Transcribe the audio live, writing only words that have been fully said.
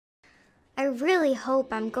I really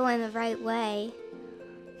hope I'm going the right way.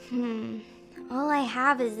 All I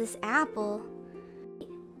have is this apple.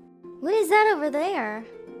 What is that over there?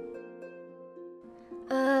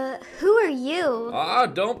 Who are you?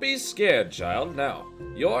 Don't be scared, child. Now,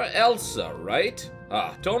 you're Elsa, right?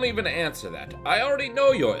 Don't even answer that. I already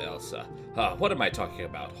know you're Elsa. What am I talking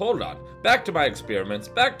about? Hold on. Back to my experiments.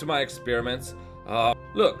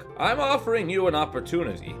 Look, I'm offering you an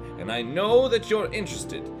opportunity, and I know that you're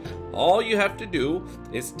interested. All you have to do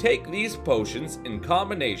is take these potions in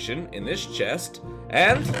combination in this chest,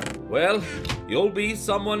 and, well, you'll be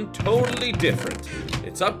someone totally different.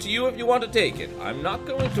 It's up to you if you want to take it. I'm not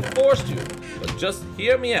going to force you, but just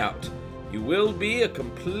hear me out. You will be a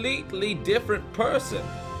completely different person.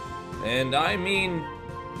 And I mean,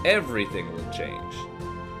 everything will change.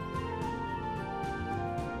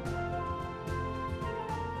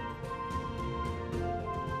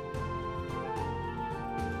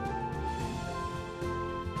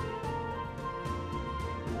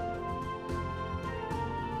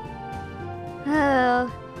 Oh,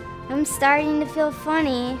 I'm starting to feel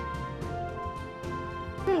funny.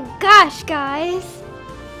 Gosh, guys.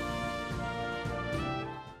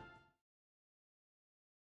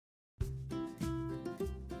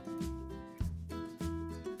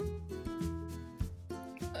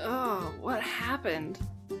 Oh, what happened?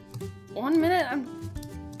 1 minute I'm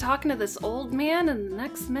talking to this old man, and the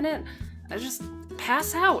next minute I just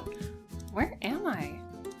pass out. Where am I?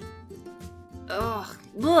 Ugh.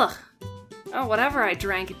 Oh, whatever I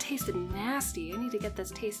drank, it tasted nasty. I need to get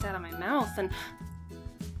this taste out of my mouth and...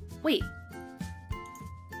 Wait.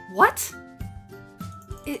 What?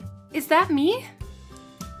 Is that me?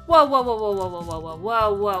 Whoa.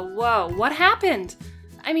 What happened?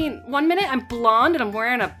 I mean, 1 minute I'm blonde and I'm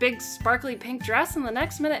wearing a big sparkly pink dress, and the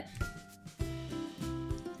next minute...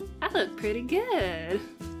 I look pretty good.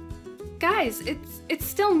 Guys, it's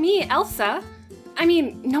still me, Elsa. I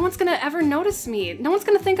mean, no one's gonna ever notice me. No one's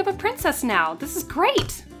gonna think I'm a princess now. This is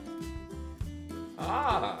great.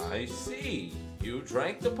 I see. You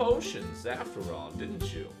drank the potions after all,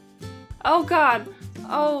 didn't you? Oh God.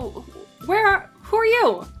 Oh, who are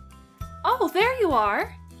you? Oh, there you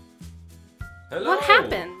are. Hello. What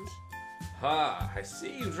happened? I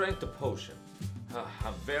see you drank the potion.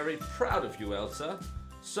 I'm very proud of you, Elsa.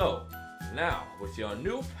 So, now, with your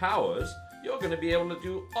new powers, you're gonna be able to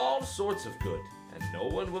do all sorts of good. And no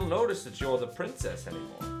one will notice that you're the princess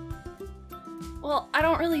anymore. Well, I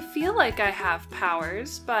don't really feel like I have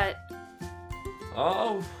powers, but...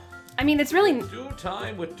 Oh... I mean, it's really... With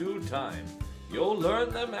due time. You'll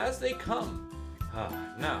learn them as they come.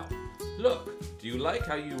 Now, look. Do you like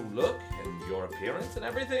how you look and your appearance and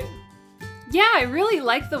everything? Yeah, I really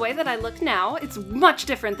like the way that I look now. It's much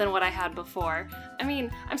different than what I had before. I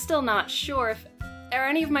mean, I'm still not sure if... Are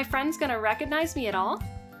any of my friends gonna recognize me at all?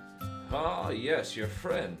 Yes, your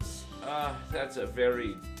friends. That's a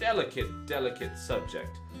very delicate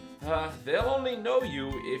subject. They'll only know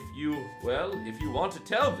you if you want to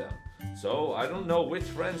tell them. So, I don't know which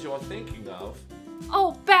friends you're thinking of.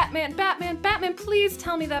 Oh, Batman, please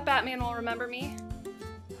tell me that Batman will remember me.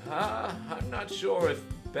 I'm not sure if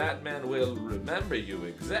Batman will remember you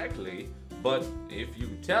exactly, but if you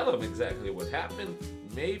tell him exactly what happened,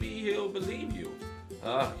 maybe he'll believe you.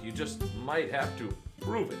 You just might have to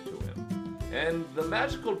prove it to him. And the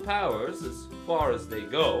magical powers, as far as they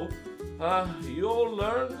go, you'll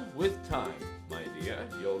learn with time, my dear.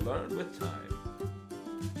 You'll learn with time.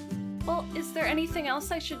 Well, is there anything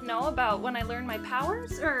else I should know about when I learn my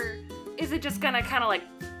powers? Or is it just gonna kind of like,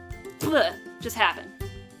 bleh, just happen?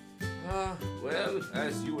 Well,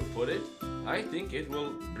 as you would put it, I think it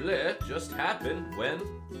will bleh just happen when,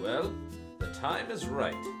 well, the time is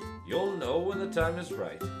right. You'll know when the time is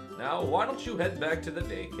right. Now, why don't you head back to the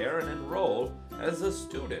daycare and enroll as a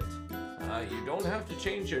student? You don't have to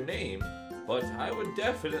change your name, but I would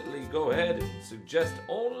definitely go ahead and suggest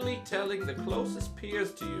only telling the closest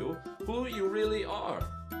peers to you who you really are.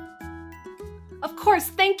 Of course,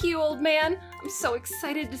 thank you, old man. I'm so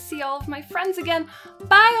excited to see all of my friends again.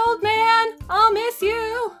 Bye, old man. I'll miss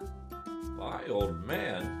you. Bye, old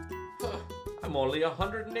man. I'm only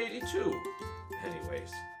 182.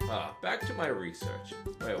 Anyways, back to my research.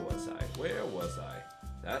 Where was I?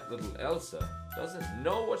 That little Elsa doesn't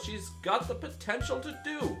know what she's got the potential to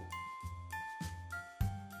do.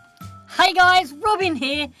 Hey guys, Robin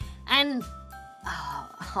here, and...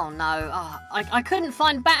 Oh no, I couldn't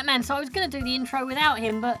find Batman, so I was going to do the intro without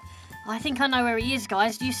him, but I think I know where he is,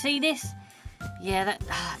 guys. Do you see this? Yeah,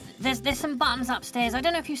 there's some buttons upstairs. I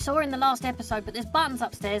don't know if you saw in the last episode, but there's buttons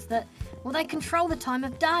upstairs that, well, they control the time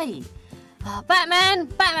of day. Batman!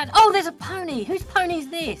 Oh, there's a pony! Whose pony is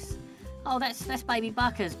this? Oh, that's baby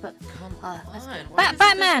Buckers, but... Come on, why doesn't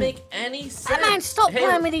Batman! this make any sense? Batman, stop Hey,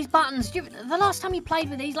 playing with these buttons. The last time you played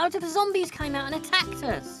with these, loads of zombies came out and attacked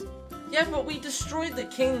us. Yeah, but we destroyed the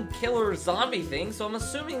King Killer zombie thing, so I'm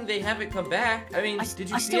assuming they haven't come back. I mean, did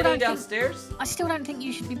you see any downstairs? I still don't think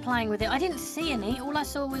you should be playing with it. I didn't see any. All I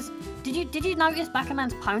saw was... Did you notice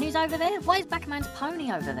Backerman's pony's over there? Why is Backerman's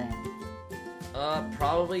pony over there?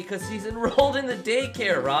 Probably because he's enrolled in the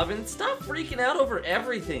daycare, Robin. Stop freaking out over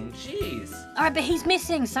everything, jeez. Alright, but he's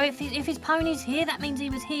missing, so if his pony's here, that means he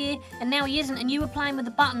was here, and now he isn't, and you were playing with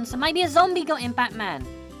the buttons, so maybe a zombie got him, Batman.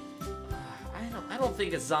 I don't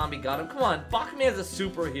think a zombie got him. Come on, Bachman's a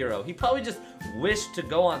superhero. He probably just wished to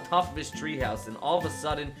go on top of his treehouse, and all of a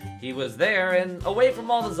sudden, he was there and away from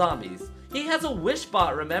all the zombies. He has a wish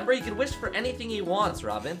bot, remember? He can wish for anything he wants,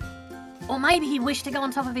 Robin. Or maybe he wished to go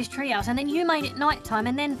on top of his treehouse, and then you made it nighttime,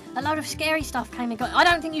 and then a load of scary stuff came and got... I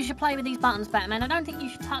don't think you should play with these buttons, Batman. I don't think you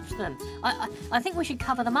should touch them. I think we should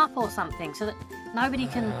cover them up or something, so that nobody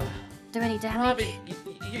can do any damage. Robin,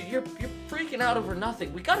 you're freaking out over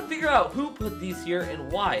nothing. We gotta figure out who put these here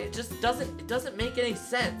and why. It just doesn't make any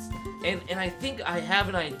sense. And I think I have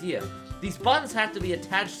an idea. These buttons have to be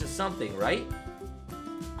attached to something, right?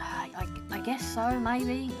 I guess so,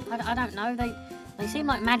 maybe. I don't know. They seem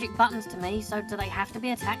like magic buttons to me, so do they have to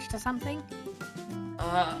be attached to something?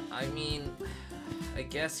 I mean, I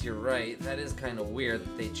guess you're right. That is kind of weird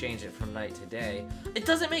that they changed it from night to day. It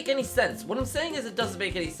doesn't make any sense. What I'm saying is it doesn't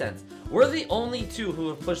make any sense. We're the only two who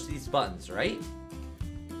have pushed these buttons, right?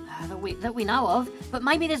 That we know of, but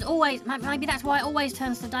maybe there's always, maybe that's why it always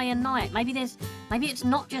turns to day and night. Maybe it's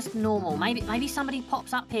not just normal. Maybe somebody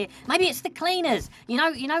pops up here. Maybe it's the cleaners. You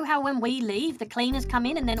know how when we leave, the cleaners come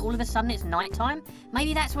in and then all of a sudden it's nighttime?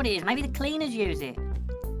 Maybe that's what it is. Maybe the cleaners use it.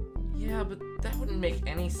 Yeah, but that wouldn't make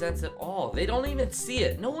any sense at all. They don't even see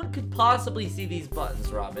it. No one could possibly see these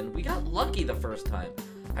buttons, Robin. We got lucky the first time.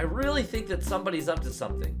 I really think that somebody's up to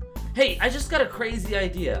something. Hey, I just got a crazy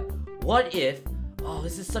idea. What if... Oh,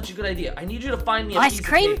 this is such a good idea. I need you to find me a piece of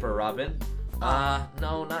paper, Robin.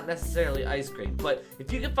 No, not necessarily ice cream. But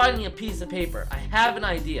if you can find me a piece of paper, I have an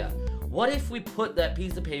idea. What if we put that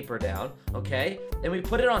piece of paper down, okay? And we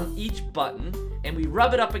put it on each button, and we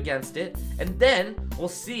rub it up against it, and then we'll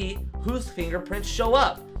see whose fingerprints show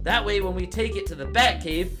up. That way, when we take it to the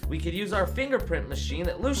Batcave, we could use our fingerprint machine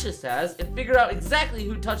that Lucius has and figure out exactly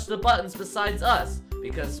who touched the buttons besides us.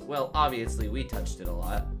 Because, well, obviously we touched it a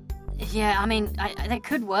lot. Yeah, I mean, that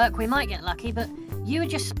could work. We might get lucky, but you were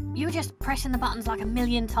just pressing the buttons like a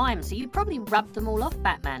million times, so you'd probably rubbed them all off,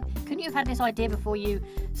 Batman. Couldn't you have had this idea before you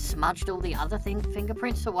smudged all the other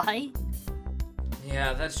fingerprints away?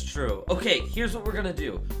 Yeah, that's true. Okay, here's what we're gonna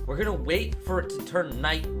do. We're gonna wait for it to turn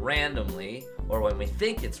night randomly, or when we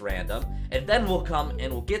think it's random, and then we'll come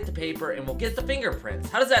and we'll get the paper and we'll get the fingerprints.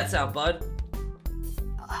 How does that sound, bud?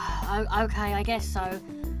 Okay, I guess so.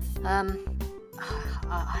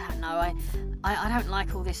 I don't know. I don't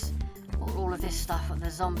like all of this stuff, the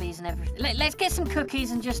zombies and everything. Let's get some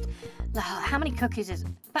cookies and just... how many cookies is...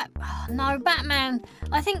 no, Batman.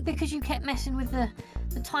 I think because you kept messing with the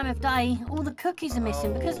time of day, all the cookies are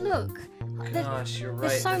missing. Because look, gosh, you're right.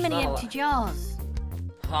 There's so many empty jars.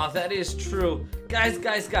 Oh, that is true.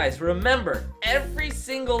 Guys, remember, every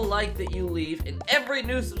single like that you leave and every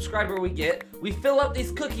new subscriber we get, we fill up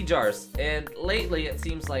these cookie jars. And lately, it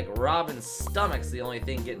seems like Robin's stomach's the only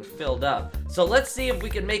thing getting filled up. So let's see if we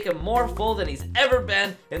can make him more full than he's ever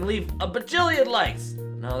been and leave a bajillion likes.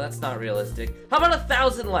 No, that's not realistic. How about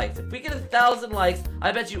 1,000 likes? If we get 1,000 likes,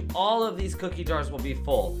 I bet you all of these cookie jars will be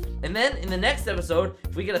full. And then, in the next episode,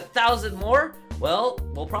 if we get 1,000 more, well,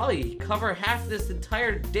 we'll probably cover half this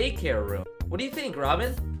entire daycare room. What do you think,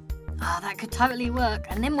 Robin? Oh, that could totally work.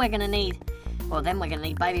 And then we're gonna need... Well, then we're gonna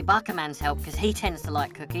need Baby Buckerman's help, because he tends to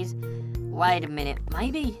like cookies. Wait a minute.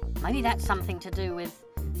 Maybe that's something to do with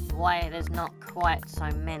why there's not quite so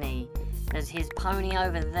many. There's his pony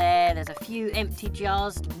over there. There's a few empty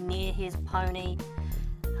jars near his pony.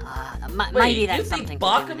 Maybe that's something to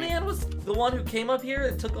do with it. Wait, you think Bakaman was the one who came up here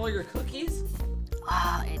and took all your cookies?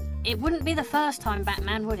 It wouldn't be the first time,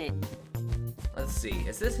 Batman, would it? Let's see.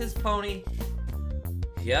 Is this his pony?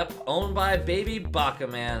 Yep, owned by Baby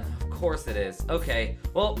Bakaman. Of course it is. Okay,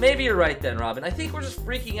 well, maybe you're right then, Robin. I think we're just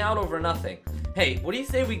freaking out over nothing. Hey, what do you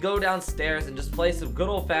say we go downstairs and just play some good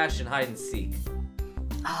old-fashioned hide-and-seek?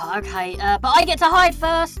 Oh, okay, but I get to hide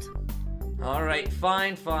first. Alright,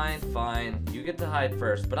 fine. You get to hide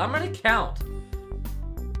first, but I'm gonna count.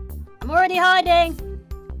 I'm already hiding.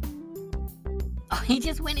 Oh, he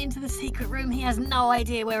just went into the secret room. He has no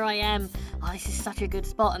idea where I am. Oh, this is such a good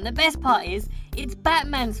spot. And the best part is, it's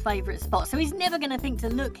Batman's favourite spot, so he's never going to think to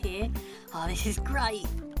look here. Oh, this is great.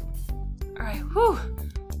 Alright, whew.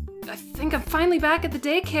 I think I'm finally back at the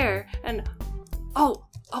daycare, and... Oh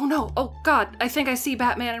no, oh god, I think I see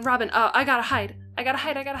Batman and Robin. I gotta hide. I gotta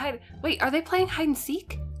hide. Wait, are they playing hide and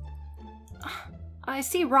seek? I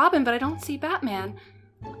see Robin, but I don't see Batman.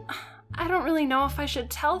 I don't really know if I should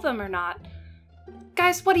tell them or not.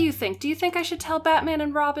 Guys, what do you think? Do you think I should tell Batman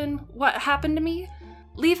and Robin what happened to me?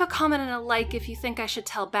 Leave a comment and a like if you think I should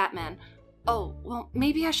tell Batman. Oh, well,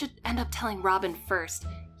 maybe I should end up telling Robin first.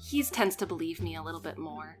 He tends to believe me a little bit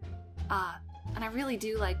more. And I really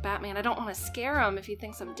do like Batman. I don't want to scare him if he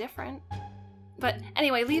thinks I'm different. But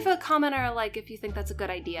anyway, leave a comment or a like if you think that's a good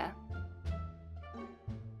idea.